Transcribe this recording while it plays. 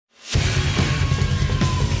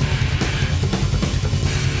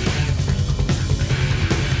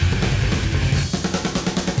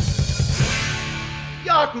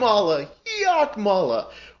Yakmala! Yakmala!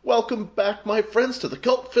 Welcome back, my friends, to the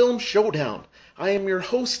Cult Film Showdown. I am your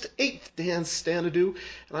host, 8th Dan Stanadu,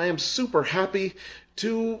 and I am super happy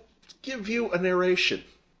to give you a narration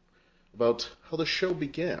about how the show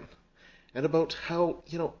began, and about how,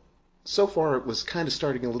 so far it was kind of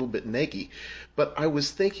starting a little bit neggy, but I was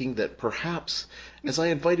thinking that perhaps as I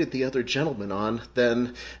invited the other gentlemen on,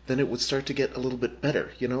 then it would start to get a little bit better.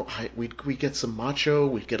 We'd get some macho,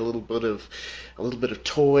 we'd get a little bit of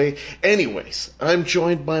toy. Anyways, I'm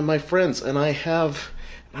joined by my friends, and I have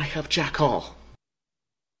Jack Hall.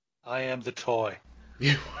 I am the toy.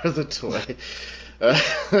 You are the toy.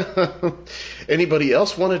 Anybody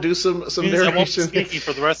else want to do some narration? I won't be sneaky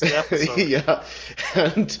for the rest of the episode. Yeah,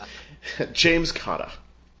 and James Cotta.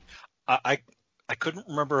 I couldn't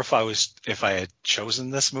remember if I had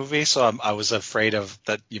chosen this movie, so I was afraid of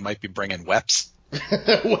that you might be bringing Weps.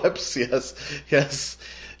 Weps, yes,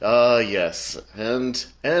 yes,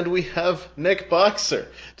 and we have Nick Boxer.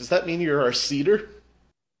 Does that mean you're our cedar?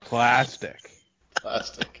 Plastic.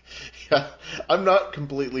 Yeah, I'm not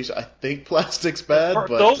completely sure. I think plastic's bad, For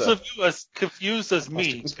but those of you as confused as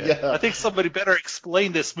me, yeah. I think somebody better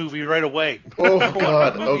explain this movie right away. Oh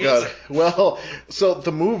God. Well, so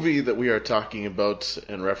the movie that we are talking about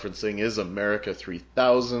and referencing is America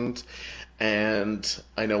 3000, and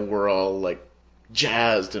I know we're all like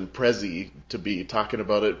jazzed and prezzy to be talking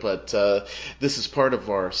about it, but this is part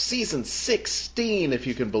of our season 16, if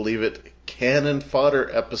you can believe it, Canon Fodder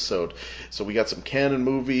episode. So we got some canon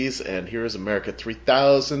movies, and here is America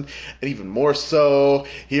 3000, and even more so,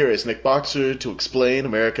 here is Nick Boxer to explain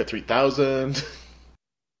America 3000.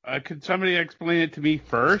 Could somebody explain it to me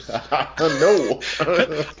first? No.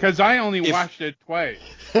 Because I only watched it twice.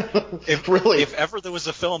 If ever there was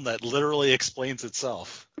a film that literally explains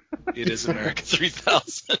itself, it is America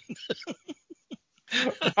 3000.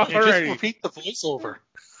 Just repeat the voiceover.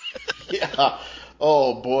 Yeah.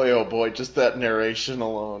 Oh boy, just that narration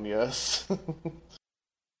alone, yes.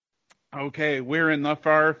 Okay, we're in the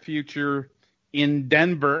far future in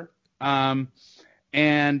Denver,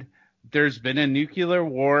 and there's been a nuclear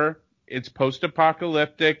war. It's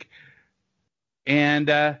post-apocalyptic,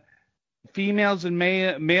 and females and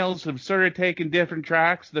males have sort of taken different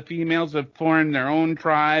tracks. The females have formed their own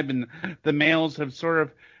tribe, and the males have sort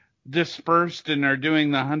of dispersed and are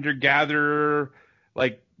doing the hunter-gatherer,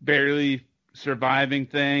 like barely surviving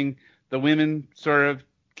thing. The women sort of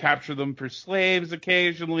capture them for slaves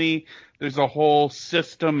occasionally. There's a whole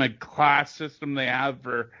system, a class system they have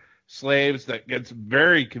for slaves that gets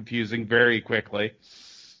very confusing very quickly.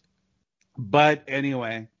 But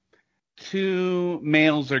anyway, 2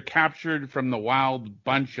 males are captured from the wild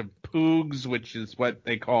bunch of poogs, which is what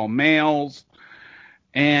they call males,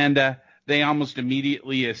 and they almost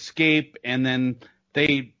immediately escape, and then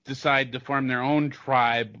they decide to form their own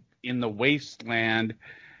tribe in the wasteland,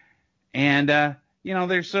 and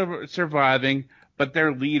they're surviving, but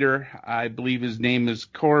their leader, I believe his name is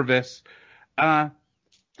Corvus,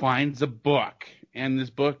 finds a book, and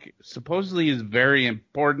this book supposedly is very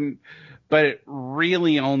important, but it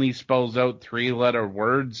really only spells out 3-letter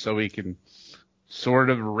words so he can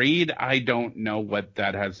sort of read. I don't know what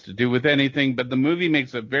that has to do with anything, but the movie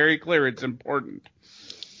makes it very clear it's important.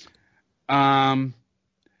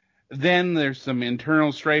 Then there's some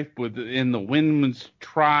internal strife within the women's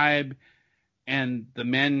tribe, and the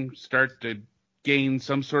men start to gain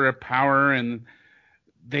some sort of power, and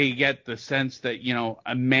they get the sense that,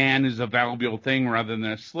 a man is a valuable thing rather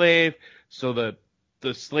than a slave. So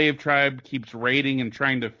the slave tribe keeps raiding and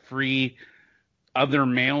trying to free other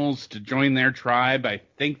males to join their tribe. I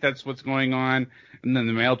think that's what's going on. And then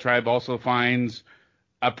the male tribe also finds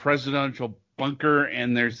a presidential bunker,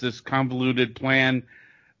 and there's this convoluted plan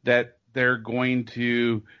that they're going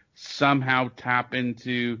to somehow tap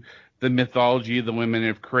into the mythology the women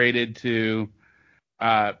have created to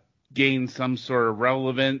gain some sort of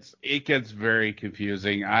relevance. It gets very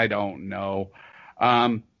confusing. I don't know.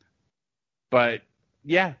 But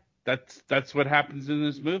yeah, that's what happens in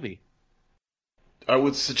this movie. I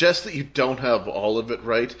would suggest that you don't have all of it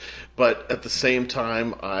right, but at the same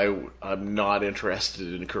time, I'm not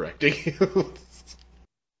interested in correcting you.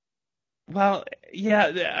 Well,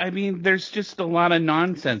 yeah, I mean, there's just a lot of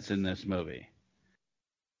nonsense in this movie.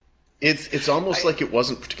 It's almost like it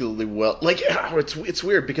wasn't particularly well. It's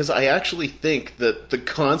weird because I actually think that the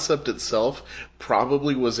concept itself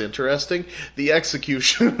probably was interesting. The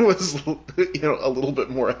execution was, a little bit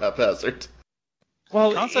more haphazard.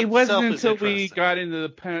 Well, it wasn't until we got into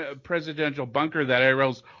the presidential bunker that I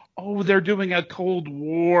realized, they're doing a Cold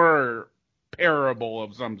War parable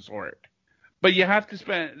of some sort. But you have to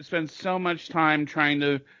spend so much time trying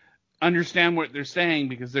to understand what they're saying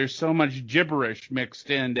because there's so much gibberish mixed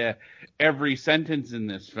into every sentence in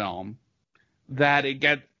this film that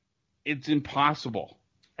it's impossible.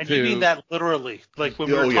 And you mean that literally? Like when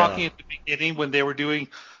we were talking at the beginning, when they were doing,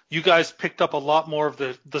 you guys picked up a lot more of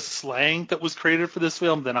the slang that was created for this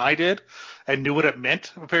film than I did, and knew what it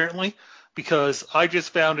meant apparently. Because I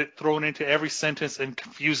just found it thrown into every sentence and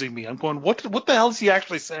confusing me. I'm going, what the hell is he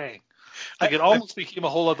actually saying? Like it almost became a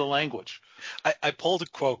whole other language. I pulled a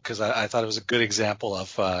quote because I thought it was a good example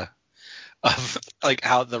of like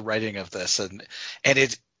how the writing of this and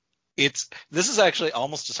this is actually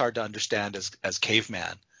almost as hard to understand as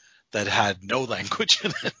Caveman, that had no language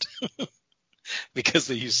in it because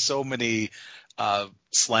they use so many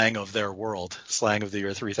slang of their world, slang of the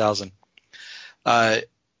year 3000.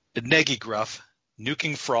 Neggy gruff,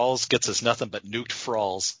 nuking Frawls gets us nothing but nuked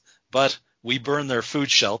Frawls, but we burn their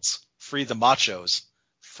food shelts, free the machos,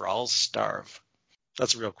 Frawls starve.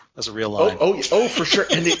 That's a real line. Oh, for sure.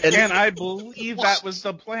 And I believe that was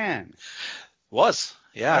the plan.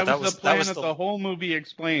 Yeah, that was the plan that the whole movie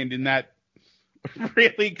explained in that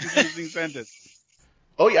really confusing sentence.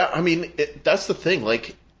 Oh yeah, I mean that's the thing.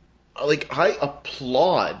 Like I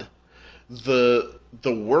applaud the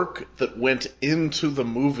work that went into the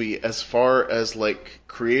movie as far as like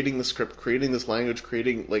creating the script, creating this language,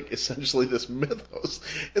 creating like essentially this mythos.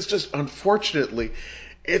 It's just unfortunately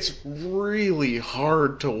it's really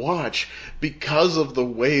hard to watch because of the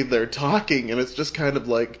way they're talking, and it's just kind of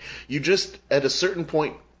like you just at a certain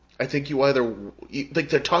point I think like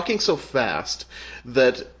they're talking so fast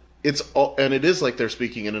that it's all, and it is like they're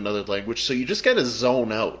speaking in another language, so you just kind of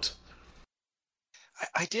zone out.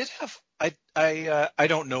 I did have I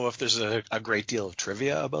don't know if there's a great deal of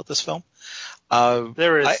trivia about this film.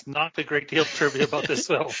 There is not a great deal of trivia about this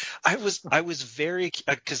film. I was very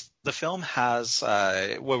because the film has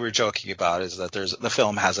what we were joking about is that the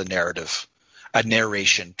film has a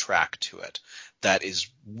narration track to it that is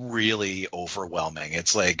really overwhelming.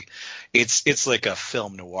 It's like a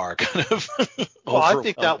film noir kind of. Well, I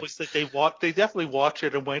think that was that they definitely watched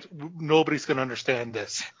it and went, nobody's going to understand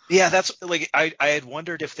this. Yeah, that's like I had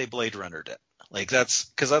wondered if they Blade Runnered it. Like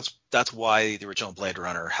that's why the original Blade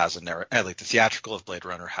Runner has like the theatrical of Blade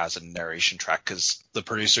Runner has a narration track, because the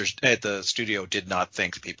producers at the studio did not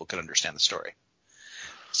think people could understand the story.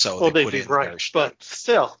 So they put in narration. But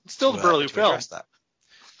still the burly film. That.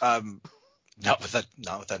 Not with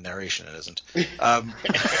that narration, it isn't.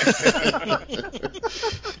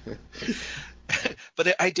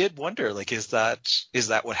 But I did wonder, like, is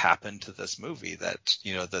that what happened to this movie? That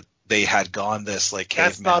that they had gone this like caveman.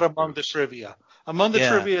 That's not among the trivia. Among the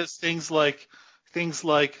trivia is things like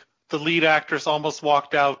the lead actress almost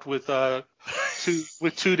walked out with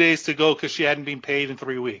 2 days to go because she hadn't been paid in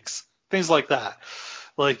 3 weeks. Things like that.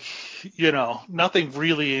 Like nothing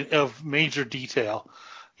really of major detail.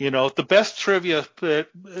 The best trivia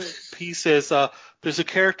piece is there's a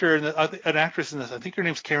character an actress in this. I think her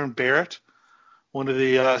name's Karen Barrett. One of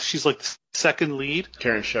the she's like the second lead.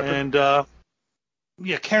 Karen Shepard. And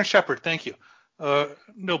Karen Shepard. Thank you.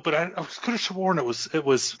 No, but I could have sworn it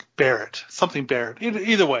was Barrett. Something Barrett.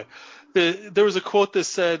 Either way, there was a quote that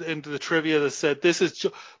said in the trivia that said this is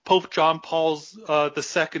Pope John Paul's the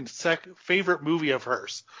second favorite movie of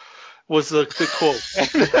hers. Was the quote.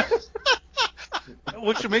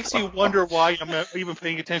 Which makes you wonder why I'm even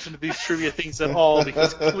paying attention to these trivia things at all,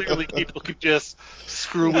 because clearly people could just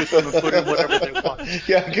screw with them and put in whatever they want.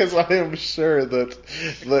 Yeah, because I am sure that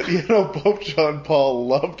Pope John Paul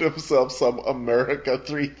loved himself some America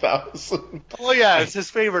 3000. Oh yeah, it's his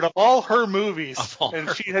favorite of all her movies, and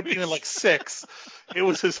she had been in like 6. It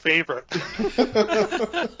was his favorite.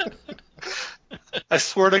 I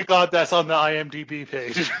swear to God, that's on the IMDb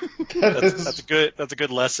page. That's a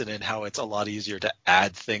good lesson in how it's a lot easier to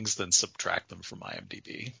add things than subtract them from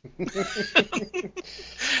IMDb.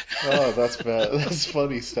 Oh, that's bad. That's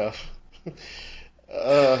funny stuff.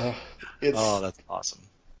 That's awesome.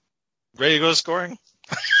 Ready to go to scoring?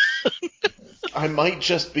 I might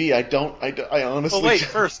just be. I honestly. Oh wait,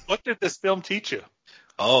 first, what did this film teach you?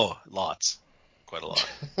 Oh, lots. Quite a lot.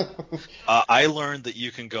 I learned that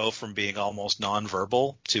you can go from being almost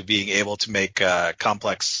nonverbal to being able to make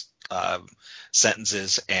complex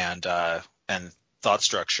sentences and thought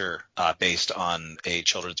structure based on a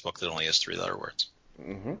children's book that only has 3-letter words.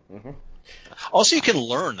 Mm-hmm, mm-hmm. Also, you can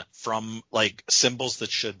learn from like symbols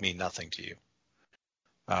that should mean nothing to you.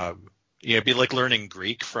 It'd be like learning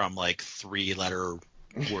Greek from like 3-letter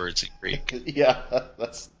words in Greek. Yeah,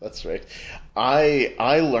 that's right.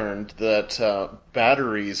 I learned that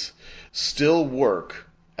batteries still work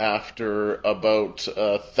after about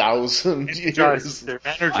 1,000 years. They're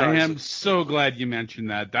energized. I am so glad you mentioned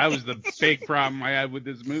that. That was the big problem I had with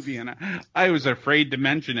this movie, and I was afraid to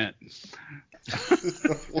mention it.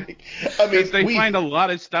 Because they find a lot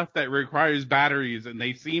of stuff that requires batteries, and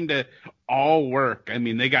they seem to all work. I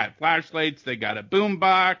mean, they got flashlights, they got a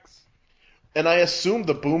boombox. And I assume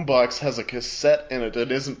the boombox has a cassette in it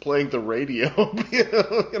and isn't playing the radio.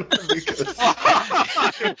 Because...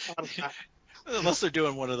 Unless they're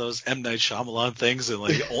doing one of those M. Night Shyamalan things, and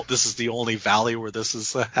like this is the only valley where this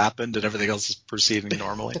has happened, and everything else is proceeding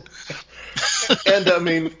normally. And I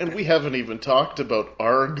mean, and we haven't even talked about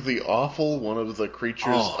Arg the Awful, one of the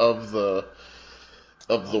creatures of the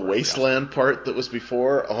wasteland part that was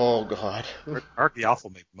before. Oh God, Arg the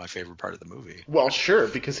Awful may be my favorite part of the movie. Well, sure,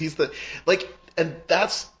 because he's the and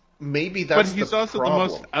that's. Maybe that's the problem. But he's also the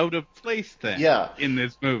most out-of-place thing in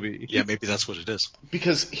this movie. Yeah, maybe that's what it is.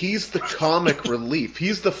 Because he's the comic relief.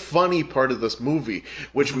 He's the funny part of this movie,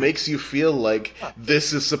 which makes you feel like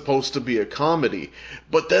this is supposed to be a comedy.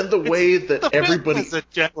 But then the way that everybody... The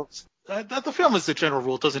film, as a general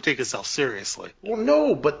rule, doesn't take itself seriously. Well,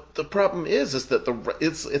 no, but the problem is that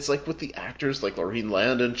it's like with the actors like Lorraine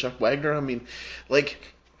Land and Chuck Wagner. I mean, like,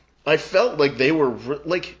 I felt like they were...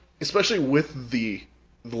 like, especially with the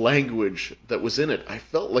language that was in it, I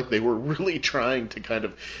felt like they were really trying to kind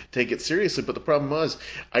of take it seriously, but the problem was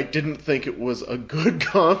I didn't think it was a good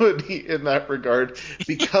comedy in that regard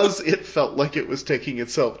because it felt like it was taking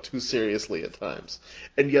itself too seriously at times,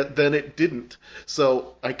 and yet then it didn't,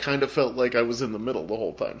 so I kind of felt like I was in the middle the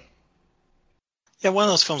whole time. Yeah, one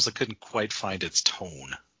of those films that couldn't quite find its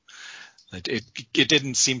tone. It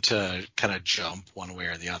didn't seem to kind of jump one way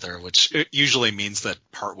or the other, which usually means that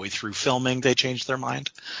partway through filming they changed their mind.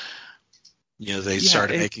 You know, they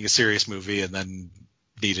started making a serious movie and then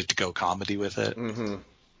needed to go comedy with it. Mm-hmm.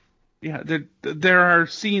 Yeah, there are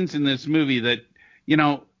scenes in this movie that, you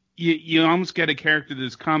know, you almost get a character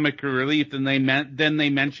that's comic relief, and then they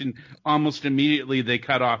mention almost immediately they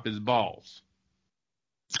cut off his balls.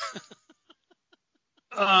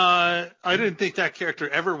 I didn't think that character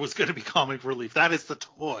ever was going to be comic relief. That is the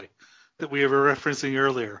toy that we were referencing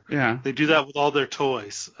earlier. Yeah. They do that with all their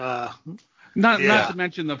toys. Not to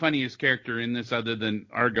mention the funniest character in this, other than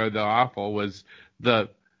Argo the Awful, was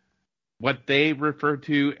what they refer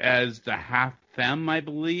to as the half femme, I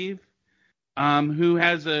believe, who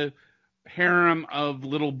has a harem of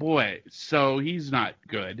little boys. So he's not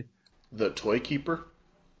good. The toy keeper?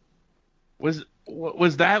 Was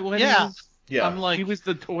that what? Yeah. Yeah, I'm like, he was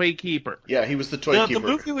the toy keeper. Yeah, he was the toy keeper. The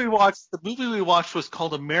movie we watched was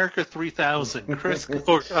called America 3000. Chris,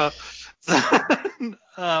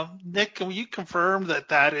 Nick, can you confirm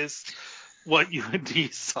that is what you and Dee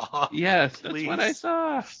saw? Yes, please? That's what I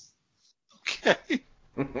saw. Okay.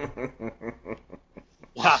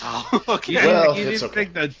 Wow. Okay. Well, you didn't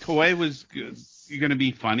think the toy was going to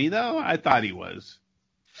be funny, though? I thought he was.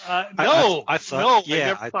 No, I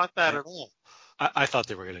never thought that at all. I thought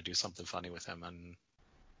they were going to do something funny with him, and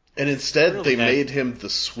instead they made him the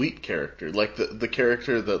sweet character, like the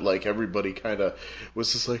character that like everybody kind of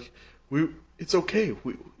was just like, it's okay,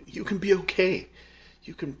 you can be okay,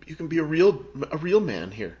 you can be a real man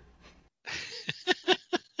here.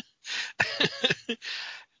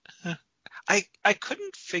 I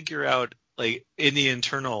couldn't figure out, like, in the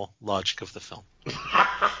internal logic of the film,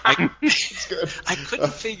 I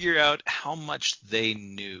couldn't figure out how much they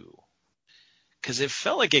knew. Because it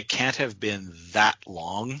felt like it can't have been that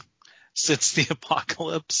long since the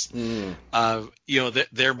apocalypse. Mm. You know,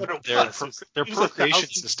 their procreation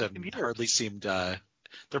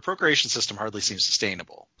system hardly seemed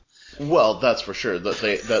sustainable. Well, that's for sure.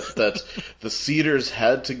 That the Cedars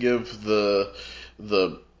had to give the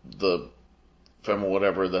femme,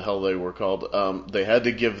 whatever the hell they were called, they had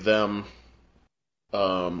to give them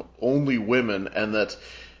only women, and that.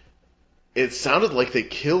 It sounded like they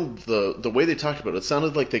killed the way they talked about it. It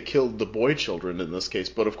sounded like they killed the boy children in this case,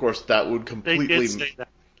 but of course that would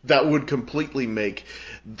completely make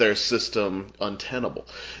their system untenable.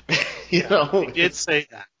 you know, they did say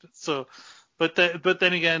that. So, but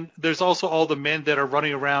then again, there's also all the men that are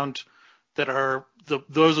running around that are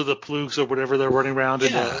those are the plugs or whatever they're running around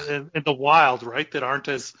in the wild, right? That aren't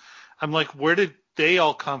as. I'm like, where did they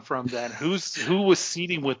all come from then? Who was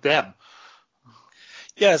seeding with them?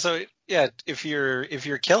 Yeah, so if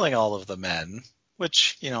you're killing all of the men,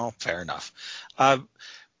 which, you know, fair enough,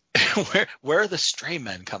 where are the stray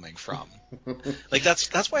men coming from? Like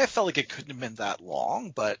that's why I felt like it couldn't have been that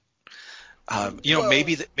long, but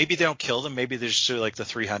Maybe they don't kill them. Maybe they just do like the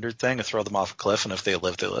 300 thing and throw them off a cliff, and if they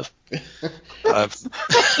live, they live. Well,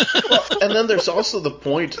 and then there's also the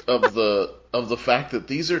point of the fact that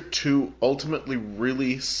these are two ultimately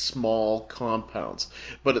really small compounds,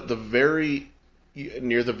 but at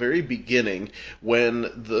near the very beginning, when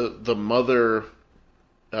the mother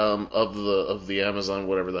of the Amazon,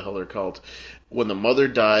 whatever the hell they're called, when the mother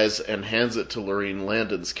dies and hands it to Lorene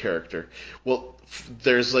Landon's character, well,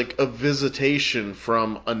 there's like a visitation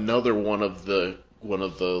from another one of the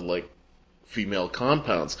like female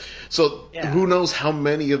compounds. So who knows how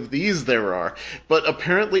many of these there are? But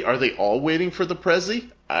apparently, are they all waiting for the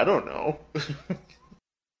Prezi? I don't know.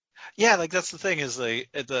 Yeah, like that's the thing is there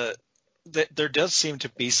does seem to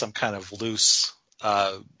be some kind of loose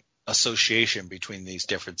association between these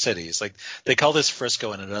different cities. Like they call this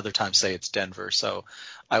Frisco and another time say it's Denver. So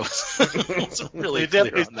I wasn't really clear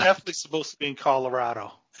on that. It's definitely supposed to be in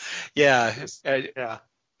Colorado. Yeah. Yeah.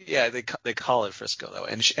 Yeah, they call it Frisco though.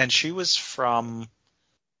 And she was from,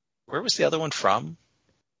 where was the other one from?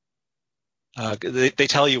 They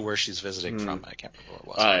tell you where she's visiting from. I can't remember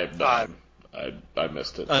what it was. I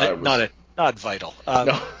missed it. Not vital.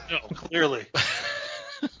 No, clearly.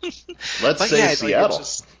 Let's say Seattle.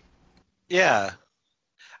 Yeah,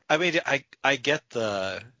 I mean, I get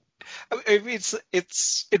the. I mean,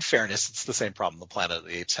 it's in fairness, it's the same problem the Planet of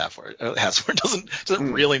the Apes has, where it doesn't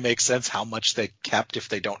really make sense how much they kept if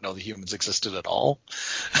they don't know the humans existed at all.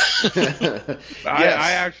 Yes.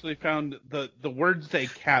 I actually found the words they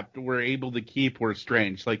kept were able to keep were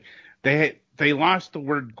strange. Like they lost the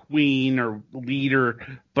word queen or leader,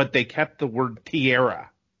 but they kept the word tiara.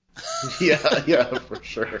 Yeah, for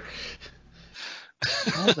sure.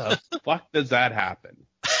 How the fuck does that happen?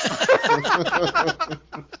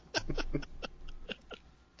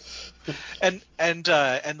 And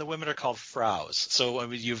the women are called Fraus. So I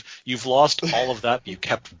mean, you've lost all of that. But you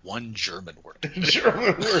kept one German word.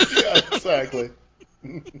 German word, yeah, exactly.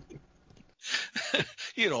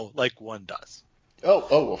 Like one does.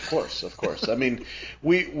 Oh, of course. I mean,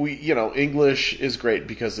 we English is great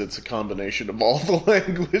because it's a combination of all the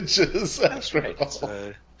languages. That's right. It's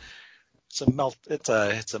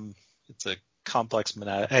a complex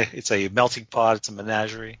it's a melting pot. It's a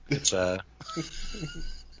menagerie. It's a.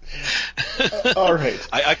 All right.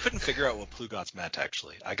 I couldn't figure out what Plugots meant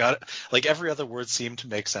actually. I got it. Like every other word seemed to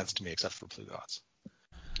make sense to me except for Plugots.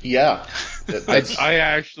 Yeah. I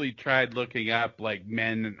actually tried looking up like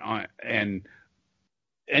men and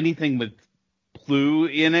anything with plu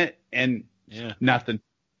in it and nothing.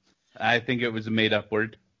 I think it was a made up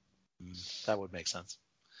word. That would make sense.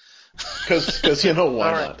 Because why All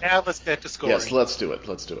not? right, now let's get to scoring. Yes, let's do it.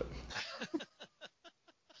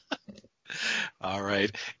 All right.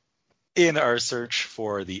 In our search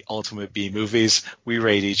for the ultimate B movies, we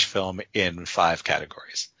rate each film in 5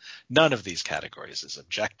 categories. None of these categories is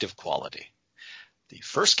objective quality. The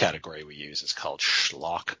first category we use is called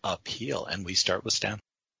Schlock Appeal, and we start with Stan.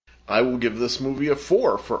 I will give this movie a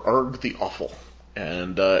 4 for Arg the Awful.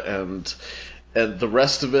 And the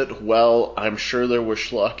rest of it, well, I'm sure there was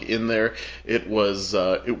schlock in there. It was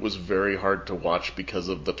very hard to watch because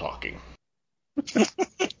of the talking.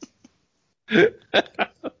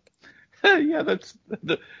 Yeah, that's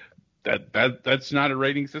not a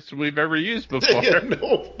rating system we've ever used before. Yeah,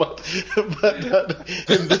 no, but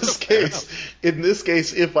in this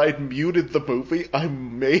case, if I'd muted the movie, I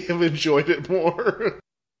may have enjoyed it more.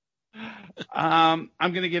 I'm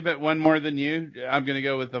going to give it one more than you. I'm going to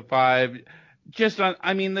go with a 5.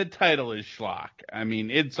 The title is schlock. I mean,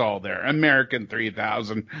 it's all there. American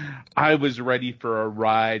 3000. I was ready for a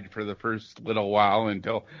ride for the first little while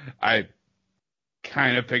until I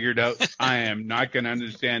kind of figured out I am not going to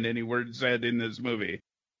understand any word said in this movie.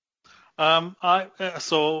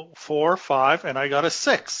 So 4, 5, and I got a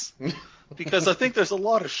 6 because I think there's a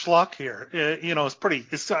lot of schlock here.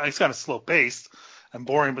 It's kind of slow paced and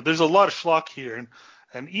boring, but there's a lot of schlock here,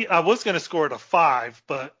 and I was going to score it a 5,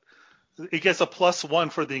 but it gets a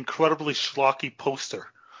 +1 for the incredibly schlocky poster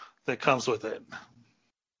that comes with it.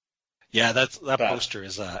 Yeah, that poster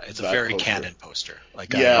is a very poster. Canon poster.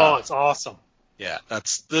 It's awesome. Yeah,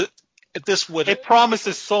 it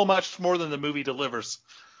promises so much more than the movie delivers.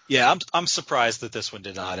 Yeah, I'm surprised that this one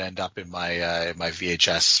did not end up in my my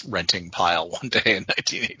VHS renting pile one day in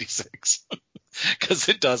 1986 because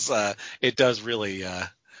it does really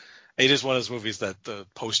it is one of those movies that the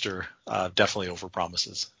poster definitely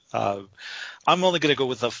overpromises. I'm only going to go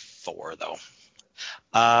with a 4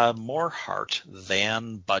 though. More heart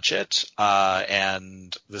than budget,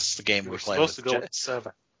 and this is the game we play. Supposed to go with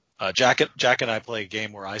 7. Jack and I play a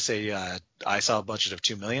game where I say I saw a budget of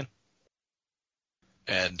 $2 million.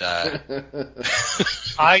 And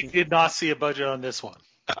I did not see a budget on this one.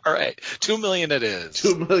 all right, $2 million it is.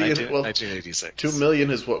 2 million. 1986. 2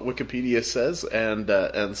 million is what Wikipedia says,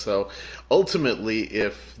 and so ultimately,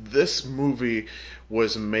 if this movie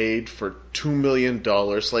was made for $2 million,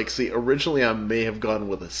 originally I may have gone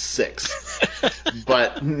with a 6,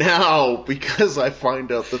 but now because I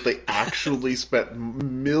find out that they actually spent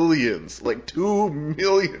millions, like $2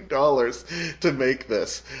 million to make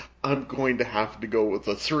this, I'm going to have to go with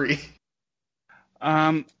a 3.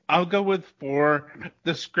 I'll go with 4.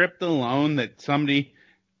 The script alone, that somebody,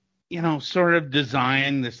 sort of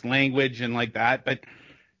designed this language and like that, but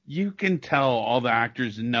you can tell all the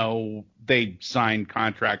actors know they signed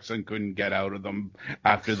contracts and couldn't get out of them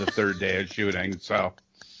after the third day of shooting. So,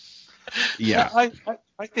 yeah.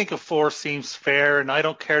 I think a 4 seems fair, and I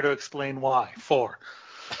don't care to explain why. 4.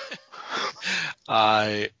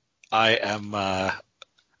 I am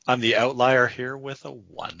I'm the outlier here with a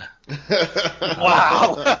 1.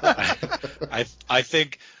 Wow. I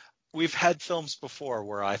think we've had films before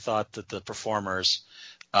where I thought that the performers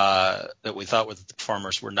were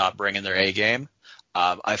not bringing their A game.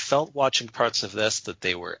 I felt watching parts of this that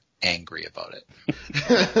they were angry about it.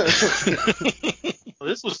 Well,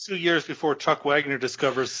 this was 2 years before Chuck Wagner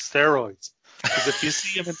discovers steroids. Because if you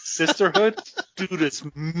see him in Sisterhood, dude, it's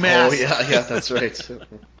massive. Oh, yeah, that's right.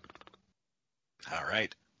 All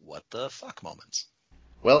right. What the fuck moments?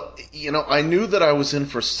 Well, I knew that I was in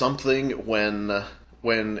for something when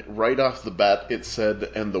right off the bat it said,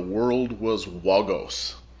 and the world was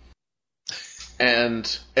Wagos.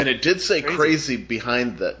 And it did say crazy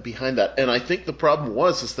behind that. And I think the problem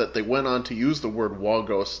is that they went on to use the word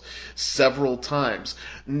Wagos several times,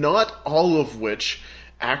 not all of which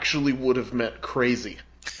actually would have meant crazy.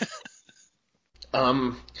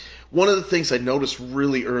 One of the things I noticed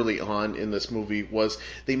really early on in this movie was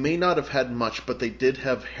they may not have had much, but they did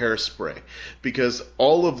have hairspray, because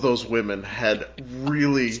all of those women had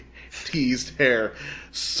really teased hair.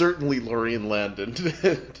 Certainly Lorraine Landon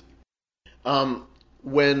did.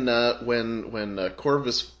 When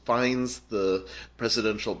Corvus finds the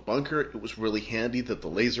presidential bunker, it was really handy that the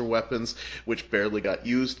laser weapons, which barely got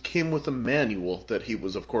used, came with a manual that he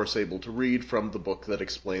was, of course, able to read from the book that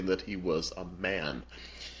explained that he was a man.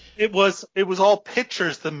 It was all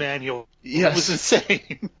pictures, the manual. Yes. It was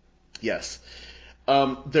insane. Yes.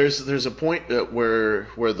 There's a point where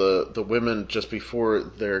the women, just before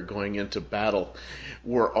they're going into battle,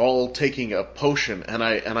 were all taking a potion, and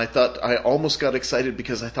I thought, I almost got excited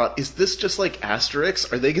because I thought, is this just like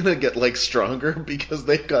Asterix? Are they gonna get stronger because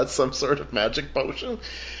they've got some sort of magic potion?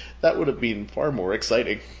 That would have been far more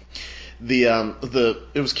exciting.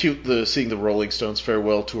 It was cute seeing the Rolling Stones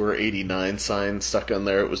farewell tour '89 sign stuck on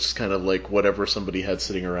there. It was just kind of like whatever somebody had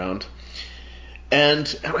sitting around.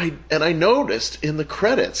 And I noticed in the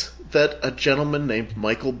credits that a gentleman named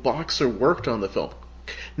Michael Boxer worked on the film.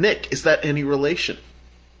 Nick, is that any relation?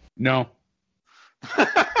 No.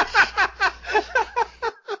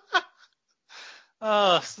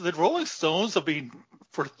 So the Rolling Stones have been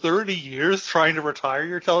for 30 years trying to retire,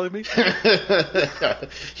 you're telling me?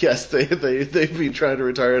 Yes, they've been trying to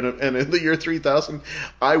retire, and in the year 3000,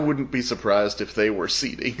 I wouldn't be surprised if they were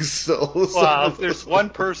seeding. Wow, if there's one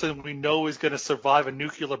person we know is going to survive a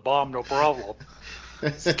nuclear bomb, no problem.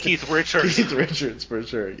 It's Keith Richards. Keith Richards, for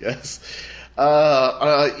sure, yes.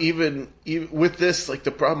 Even with this,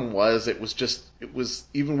 the problem was it was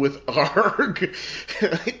even with ARG,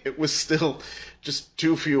 it was still just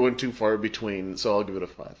too few and too far between. So I'll give it a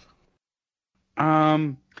 5.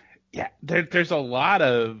 Yeah, there's a lot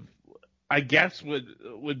of, I guess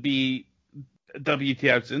would be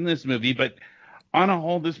WTFs in this movie, but on a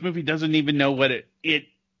whole, this movie doesn't even know what it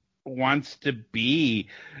wants to be.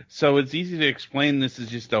 So it's easy to explain this is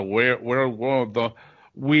just a weird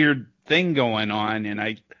thing going on, and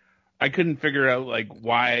I couldn't figure out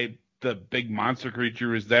why the big monster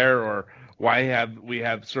creature is there, or why we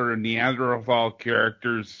have sort of Neanderthal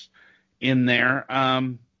characters in there.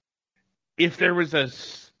 If there was a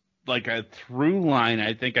through line,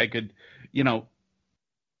 I think I could,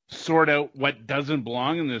 sort out what doesn't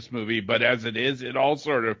belong in this movie, but as it is, it all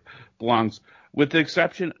sort of belongs. With the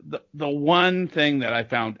exception, the one thing that I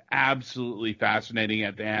found absolutely fascinating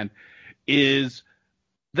at the end is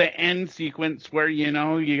the end sequence where, you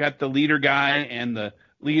got the leader guy and the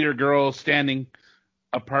leader girl standing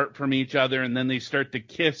apart from each other, and then they start to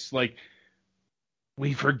kiss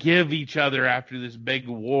we forgive each other after this big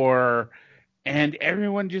war, and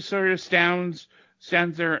everyone just sort of stands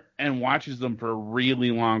there and watches them for a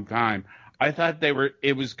really long time. I thought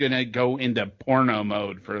it was going to go into porno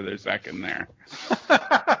mode for the second there.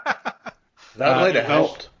 That might have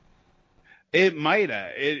helped. It might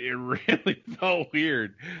have. It really felt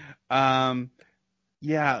weird.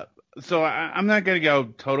 Yeah. So I'm not going to go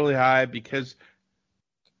totally high because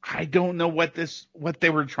I don't know what they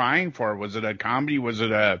were trying for. Was it a comedy? Was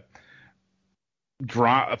it a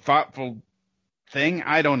thoughtful thing?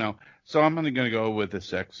 I don't know. So I'm only going to go with a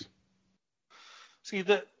 6. See,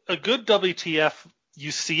 a good WTF,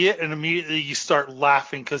 you see it and immediately you start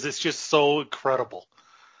laughing because it's just so incredible.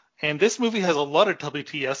 And this movie has a lot of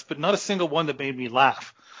WTFs, but not a single one that made me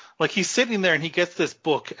laugh. Like, he's sitting there and he gets this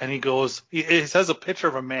book and he goes, he has a picture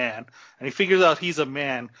of a man and he figures out he's a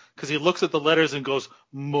man because he looks at the letters and goes,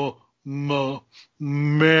 man.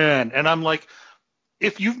 And I'm like,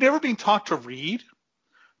 if you've never been taught to read,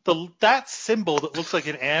 that symbol that looks like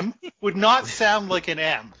an M would not sound like an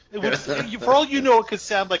M. It would, for all you know, it could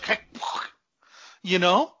sound like, you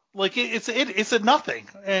know, like it's a nothing.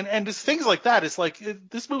 And it's things like that. It's like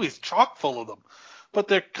this movie is chock full of them, but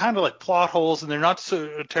they're kind of like plot holes and they're not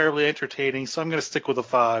so terribly entertaining. So I'm going to stick with a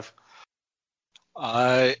 5.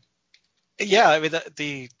 Yeah, I mean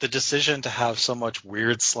the decision to have so much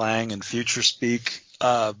weird slang and future speak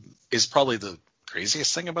is probably the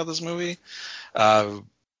craziest thing about this movie.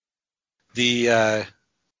 The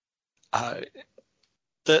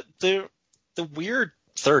weird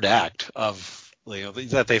third act of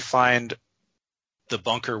that they find the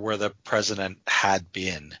bunker where the president had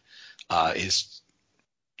been is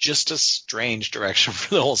just a strange direction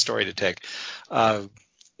for the whole story to take.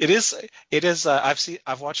 It is.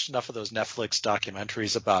 I've watched enough of those Netflix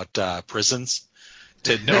documentaries about prisons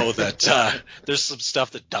to know that there's some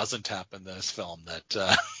stuff that doesn't happen in this film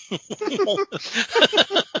that.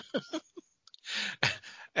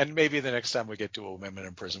 And maybe the next time we get to a women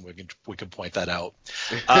in prison, we can point that out.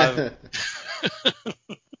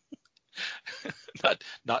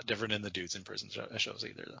 Not different in the dudes in prison shows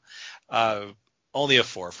either, though. Only a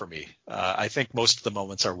 4 for me. I think most of the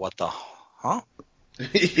moments are what the huh?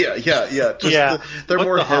 yeah. They're What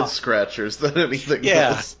more the head huh? scratchers than anything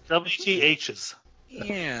Yeah. else. WTHs.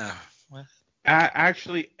 Yeah.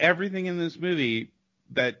 Actually, everything in this movie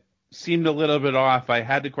that seemed a little bit off, I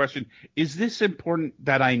had to question, is this important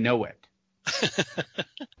that I know it?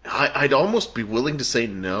 I'd almost be willing to say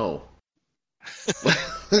no.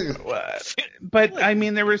 But, I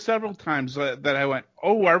mean, there were several times that I went,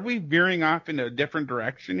 oh, are we veering off in a different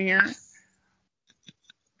direction here?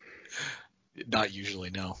 Not usually,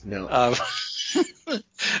 no. No.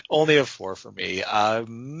 Only a 4 for me.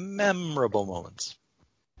 Memorable moments.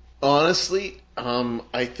 Honestly,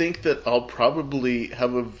 I think that I'll probably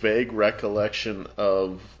have a vague recollection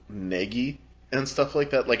of Negi and stuff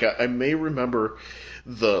like that. Like, I may remember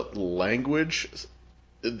the language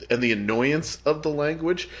and the annoyance of the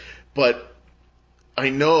language, but I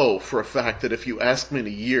know for a fact that if you ask me in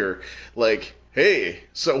a year, like, hey,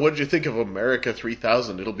 so what did you think of America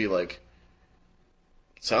 3000? It'll be like,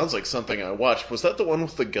 sounds like something I watched. Was that the one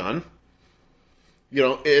with the gun? You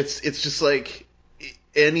know, it's just like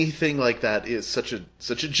anything like that is such a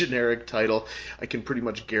generic title. I can pretty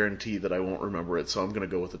much guarantee that I won't remember it, so I'm going to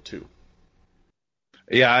go with a 2.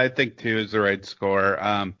 Yeah, I think 2 is the right score.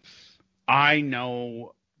 I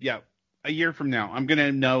know, a year from now, I'm going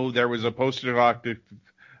to know there was a post-apocalyptic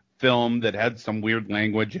film that had some weird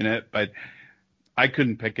language in it, but I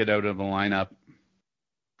couldn't pick it out of the lineup.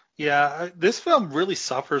 Yeah, this film really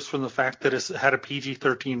suffers from the fact that it's had a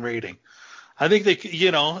PG-13 rating. I think they,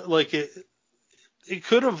 like it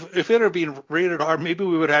could have, if it had been rated R, maybe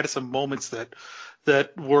we would have had some moments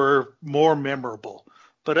that were more memorable.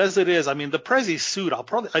 But as it is, I mean, the Prezi suit,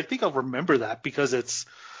 I think I'll remember that because it's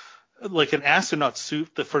like an astronaut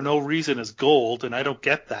suit that for no reason is gold, and I don't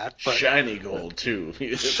get that. But Shiny gold, too.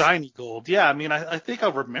 shiny gold. Yeah, I mean, I think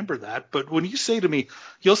I'll remember that. But when you say to me,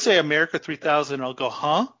 you'll say America 3000, I'll go,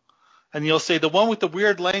 huh? And you'll say the one with the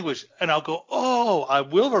weird language, and I'll go, oh, I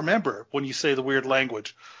will remember when you say the weird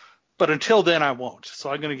language. But until then, I won't. So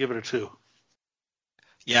I'm going to give it a 2.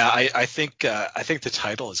 Yeah, I think the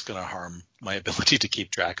title is going to harm my ability to keep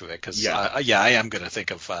track of it because I am going to think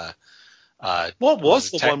of what was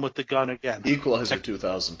the one with the gun again? Equalizer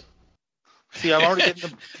 2000. See, I'm already getting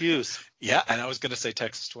them confused. Yeah, and I was going to say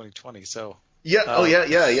Texas 2020. So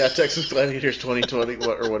Yeah, Texas Gladiators 2020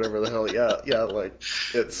 or whatever the hell. Yeah, like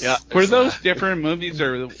it's. Yeah. Were those different movies,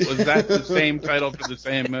 or was that the same title for the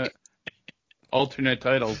same alternate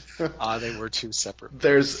titles? They were 2 separate.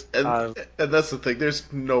 And that's the thing.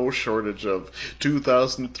 There's no shortage of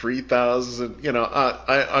 2000, 3000. You know,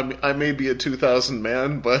 I may be a 2000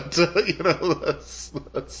 man, but that's.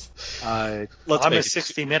 I'm a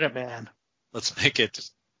 60-minute man. Let's make it.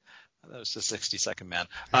 That was a 60-second man.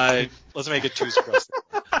 Let's make it 2 across.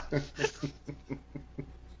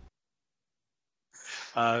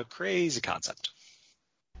 Crazy concept.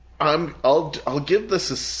 I'll give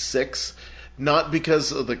this a 6, not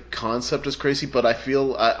because of the concept is crazy, but I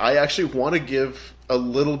feel I actually want to give a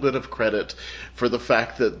little bit of credit for the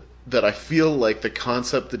fact that I feel like the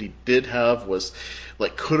concept that he did have was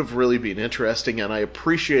like could have really been interesting, and I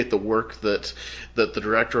appreciate the work that the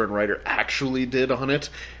director and writer actually did on it.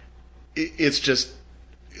 It's just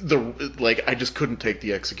I just couldn't take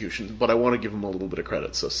the execution, but I want to give him a little bit of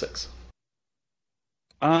credit, so 6.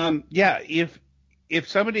 Yeah, if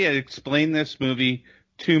somebody had explained this movie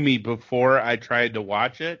to me before I tried to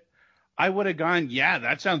watch it, I would have gone, yeah,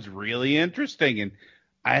 that sounds really interesting, and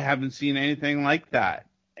I haven't seen anything like that,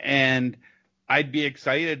 and I'd be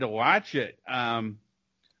excited to watch it.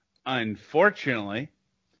 Unfortunately,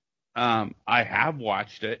 I have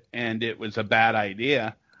watched it, and it was a bad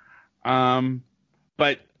idea.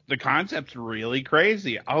 But the concept's really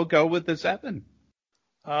crazy. I'll go with the 7.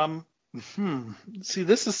 See,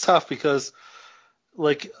 this is tough because,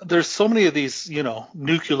 like, there's so many of these,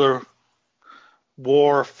 nuclear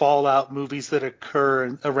war fallout movies that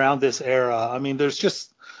occur around this era. I mean, there's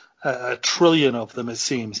just a trillion of them, it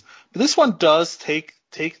seems. But this one does take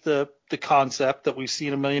the concept that we've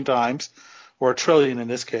seen a million times, or a trillion in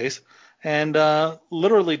this case, and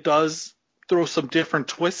literally does throw some different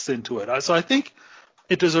twists into it. So I think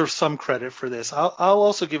it deserves some credit for this. I'll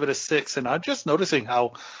also give it a 6, and I'm just noticing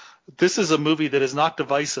how this is a movie that is not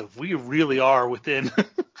divisive. We really are within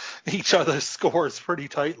each other's scores pretty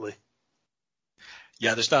tightly.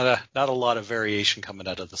 Yeah, there's not a lot of variation coming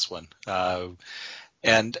out of this one.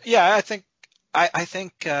 And yeah, I think like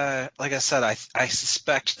I said, I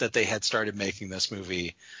suspect that they had started making this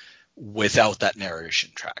movie without that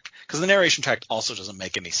narration track, because the narration track also doesn't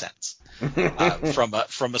make any sense from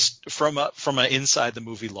an inside the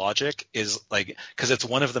movie logic, is like, because it's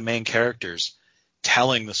one of the main characters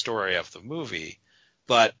telling the story of the movie,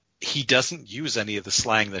 but he doesn't use any of the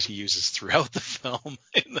slang that he uses throughout the film.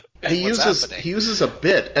 He uses a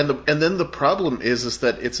bit, and then the problem is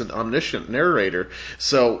that it's an omniscient narrator,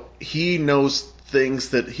 so he knows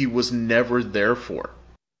things that he was never there for.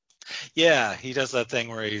 Yeah, he does that thing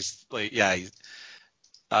where he's like,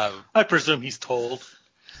 I presume he's told.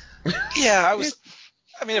 Yeah, I was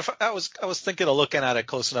thinking of looking at it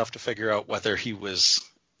close enough to figure out whether there was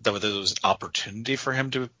an opportunity for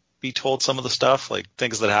him to be told some of the stuff, like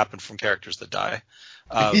things that happen from characters that die.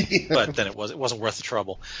 But then it wasn't worth the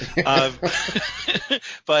trouble.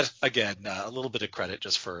 But again, a little bit of credit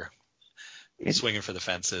just for swinging for the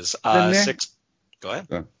fences. 6. Go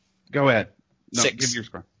ahead. Go ahead. No, 6. Give your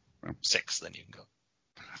score. 6, then you can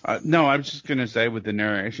go. No, I was just going to say with the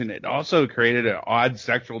narration, it also created an odd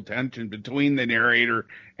sexual tension between the narrator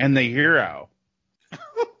and the hero.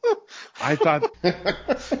 I thought.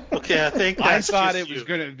 Okay, I thought it was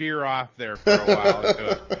going to veer off there for a while.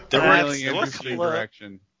 There were really interesting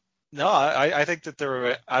direction. No, I think that there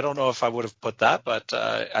were. I don't know if I would have put that, but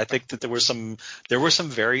I think that there were some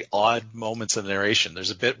very odd moments in the narration.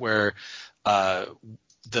 There's a bit where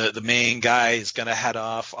the main guy is going to head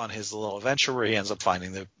off on his little adventure where he ends up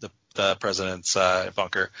finding the president's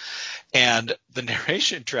bunker, and the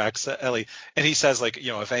narration tracks Ellie, and he says, like,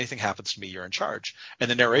 if anything happens to me, you're in charge. And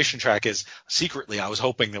the narration track is, secretly, I was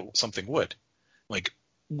hoping that something would. Like,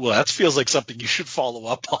 well, that feels like something you should follow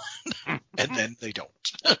up on, and then they don't.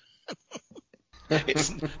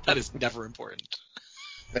 That is never important.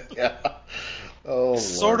 Yeah. Oh.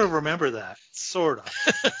 Sort of remember that. Sort of.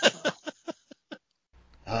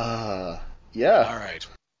 Yeah. All right.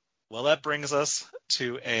 Well, that brings us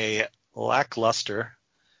to a lackluster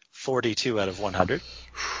 42 out of 100,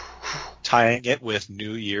 tying it with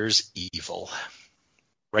New Year's Evil,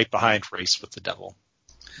 right behind Race with the Devil.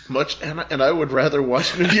 And I would rather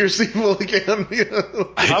watch New Year's Evil again.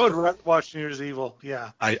 I would rather watch New Year's Evil.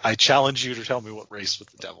 Yeah. I challenge you to tell me what Race with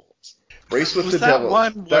the Devil was. Race with the Devil.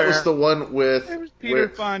 That was the one with Peter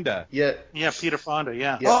Fonda. Yeah. Yeah, Peter Fonda.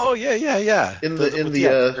 Yeah. Oh yeah. In the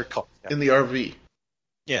RV.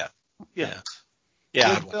 Yeah. Yeah.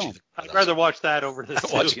 Yeah. I'd rather watch that over this.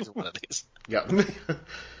 I'd watch either one of these. Yeah.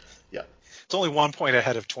 Yeah. It's only 1 point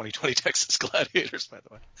ahead of 2020 Texas Gladiators, by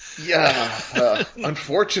the way. Yeah.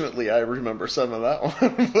 Unfortunately, I remember some of that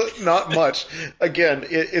one, but not much. Again,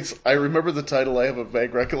 I remember the title. I have a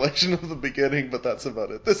vague recollection of the beginning, but that's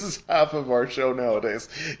about it. This is half of our show nowadays.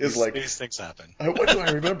 These things happen. What do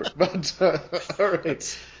I remember? But all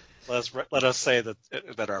right. Let us say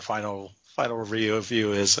that our final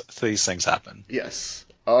review is These Things Happen. Yes.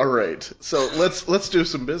 All right. So let's do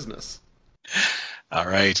some business. All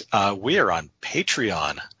right. We are on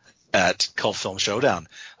Patreon at Cult Film Showdown,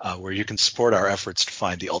 where you can support our efforts to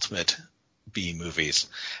find the ultimate B movies.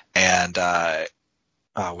 And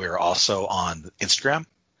We're also on Instagram,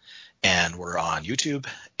 and we're on YouTube,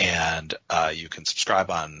 and you can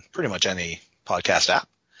subscribe on pretty much any podcast app.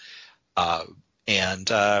 And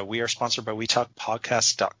we are sponsored by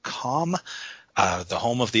WeTalkPodcast.com, the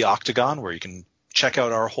home of the Octagon, where you can check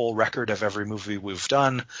out our whole record of every movie we've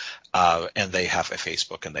done. And they have a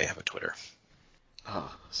Facebook and they have a Twitter.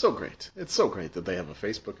 So great. It's so great that they have a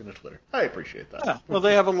Facebook and a Twitter. I appreciate that. Yeah, well,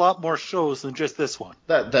 they have a lot more shows than just this one.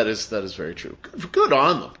 That is very true. Good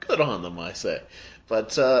on them. Good on them, I say.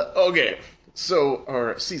 But, okay. So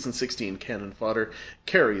our season 16 canon fodder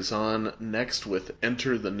carries on next with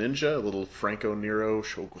Enter the Ninja, a little Franco Nero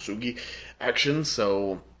Shokusugi action.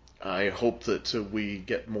 So I hope that we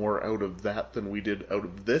get more out of that than we did out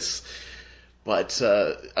of this. But,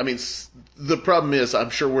 I mean, the problem is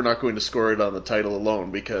I'm sure we're not going to score it on the title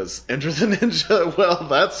alone, because Enter the Ninja, well,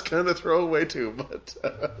 that's kind of throwaway too. But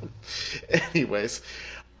anyways,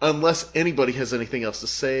 unless anybody has anything else to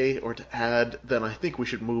say or to add, then I think we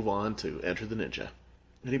should move on to Enter the Ninja.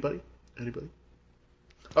 Anybody?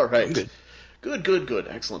 All right. I'm good. Good.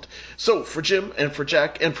 Excellent. So, for Jim and for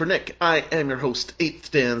Jack and for Nick, I am your host,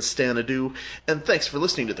 8th Dan Stanadu, and thanks for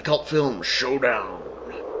listening to the Cult Film Showdown.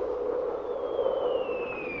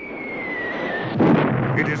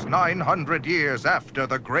 It is 900 years after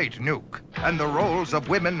the Great Nuke, and the roles of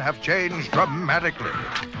women have changed dramatically,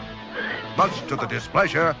 much to the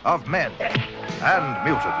displeasure of men and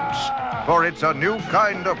mutants. For it's a new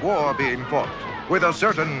kind of war being fought, with a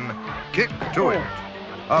certain kick to it.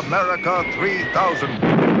 America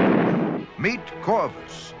 3000. Meet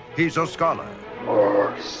Corvus. He's a scholar.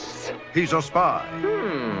 He's a spy.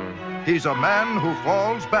 He's a man who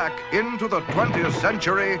falls back into the 20th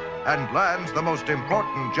century and lands the most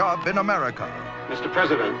important job in America. Mr.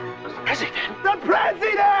 President. Mr. President? The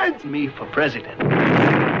President! Me for president.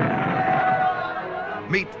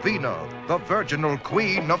 Meet Vina, the virginal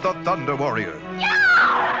queen of the Thunder Warriors.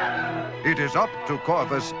 It is up to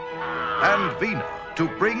Corvus and Vina to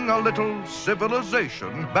bring a little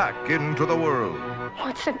civilization back into the world.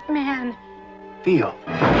 What's it, man? Theo.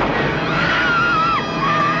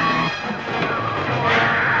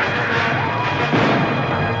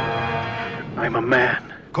 I'm a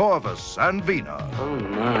man. Corvus and Vina. Oh,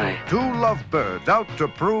 my. Two lovebirds out to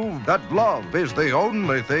prove that love is the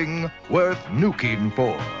only thing worth nuking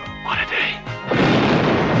for. What a day.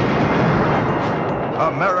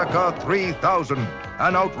 America 3000,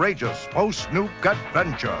 an outrageous post-nuke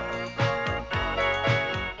adventure.